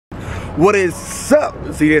What is up,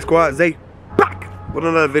 CDA Squad? Zay back with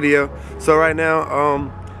another video. So right now,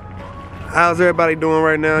 how's everybody doing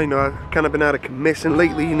right now? You know, I've kind of been out of commission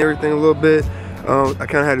lately and everything a little bit. I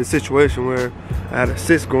kind of had a situation where I had a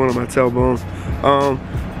cyst going on my tailbone.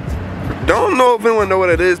 Don't know if anyone know what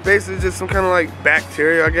it is. Basically, just some kind of like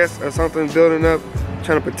bacteria, I guess, or something building up,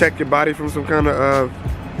 trying to protect your body from some kind of,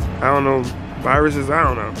 I don't know, viruses. I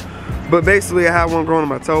don't know. But basically, I have one growing on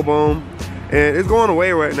my tailbone. And it's going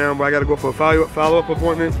away right now, but I gotta go for a follow-up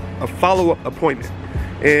appointment.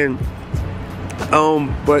 And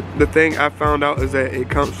but the thing I found out is that it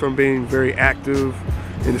comes from being very active,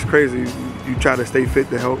 and it's crazy. You try to stay fit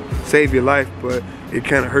to help save your life, but it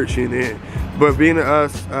kind of hurts you in the end. But being an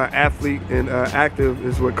athlete and active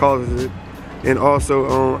is what causes it, and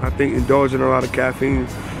also I think indulging a lot of caffeine.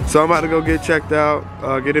 So I'm about to go get checked out,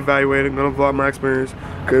 get evaluated. I'm gonna vlog my experience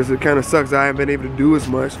because it kind of sucks that I haven't been able to do as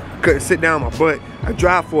much. Couldn't sit down on my butt. I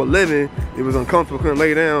drive for a living. It was uncomfortable, couldn't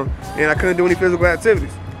lay down, and I couldn't do any physical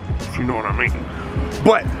activities, if you know what I mean.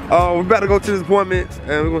 But we're about to go to this appointment,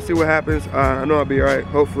 and we're gonna see what happens. I know I'll be all right,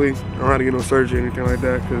 hopefully. I don't have to get no surgery or anything like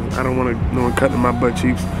that because I don't want no one cutting my butt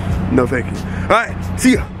cheeks. No, thank you. All right,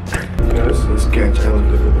 see ya. Yeah, this is sketch. I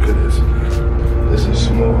don't look at this. This is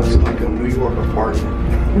small. It's like a New York apartment.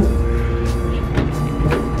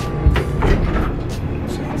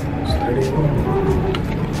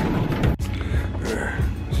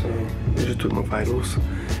 So I just took my vitals,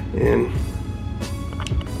 and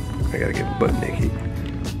I gotta get butt naked.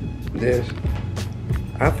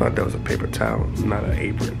 I thought that was a paper towel, not an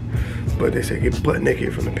apron, but they said get butt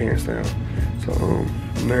naked from the pants down. So I'm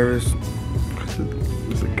nervous.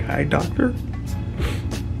 There's a guy doctor.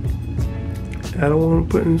 I don't want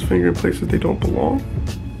to put his finger in places they don't belong.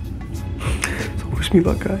 So wish me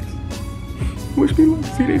luck, guys. Wish me luck,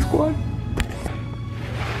 CDA Squad.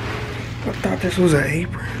 I thought this was an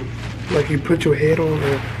apron. Like you put your head on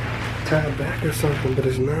and tie it back or something, but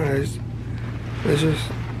it's not. It's just,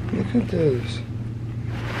 look at this.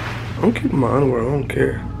 I'm keeping my underwear, I don't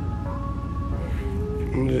care.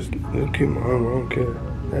 I'm just keeping my underwear, I don't care.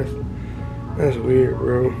 That's weird,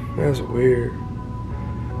 bro. That's weird.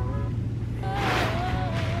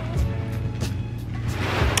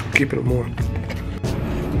 Keeping it more.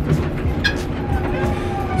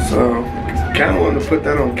 So, kind of wanted to put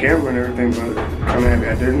that on camera and everything, but kind of happy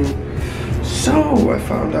I didn't. So, I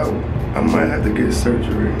found out I might have to get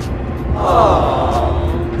surgery. I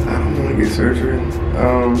don't want to get surgery.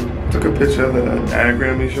 Took a picture of the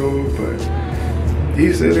diagram he showed me, but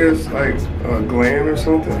he said there's like a gland or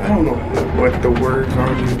something. I don't know what the words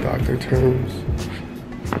are in these doctor terms.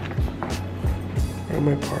 Where am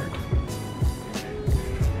I parked?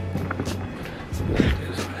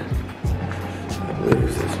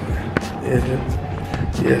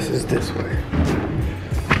 Yes, it's this way.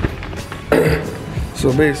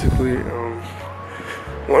 So basically,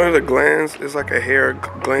 one of the glands is like a hair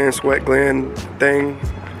gland, sweat gland thing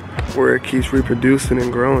where it keeps reproducing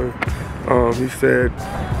and growing. He said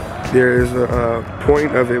there is a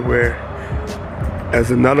point of it where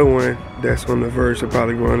as another one that's on the verge of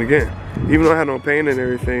probably growing again. Even though I had no pain and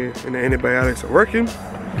everything and the antibiotics are working,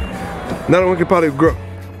 another one could probably grow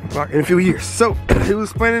in a few years. So he was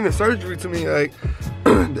explaining the surgery to me, like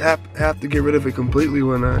have to get rid of it completely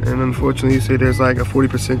when and unfortunately he said there's like a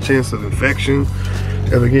 40% chance of infection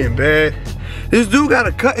of it getting bad. This dude got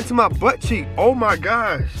a cut into my butt cheek. Oh my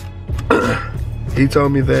gosh. He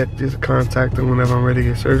told me that just contact him whenever I'm ready to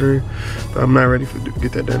get surgery, but I'm not ready to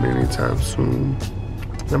get that done anytime soon.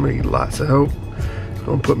 I'm gonna need lots of help. It's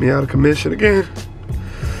gonna put me out of commission again.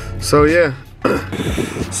 So yeah.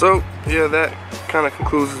 So yeah, that kind of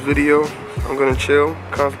concludes this video. I'm gonna chill,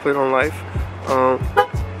 contemplate on life.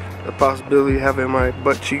 The possibility of having my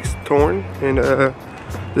butt cheeks torn and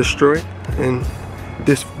destroyed and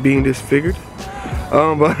being disfigured.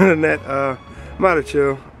 But other than that, I'm about to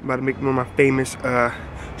chill. I'm about to make one of my famous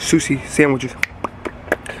sushi sandwiches.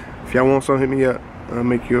 If y'all want some, hit me up. I'll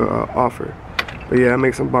make you an offer. But yeah, I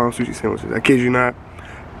make some bomb sushi sandwiches. I kid you not.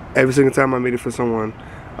 Every single time I made it for someone,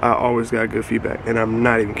 I always got good feedback, and I'm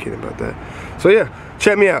not even kidding about that. So yeah,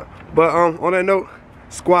 check me out. But on that note,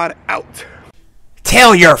 squad out.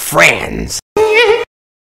 Tell your friends.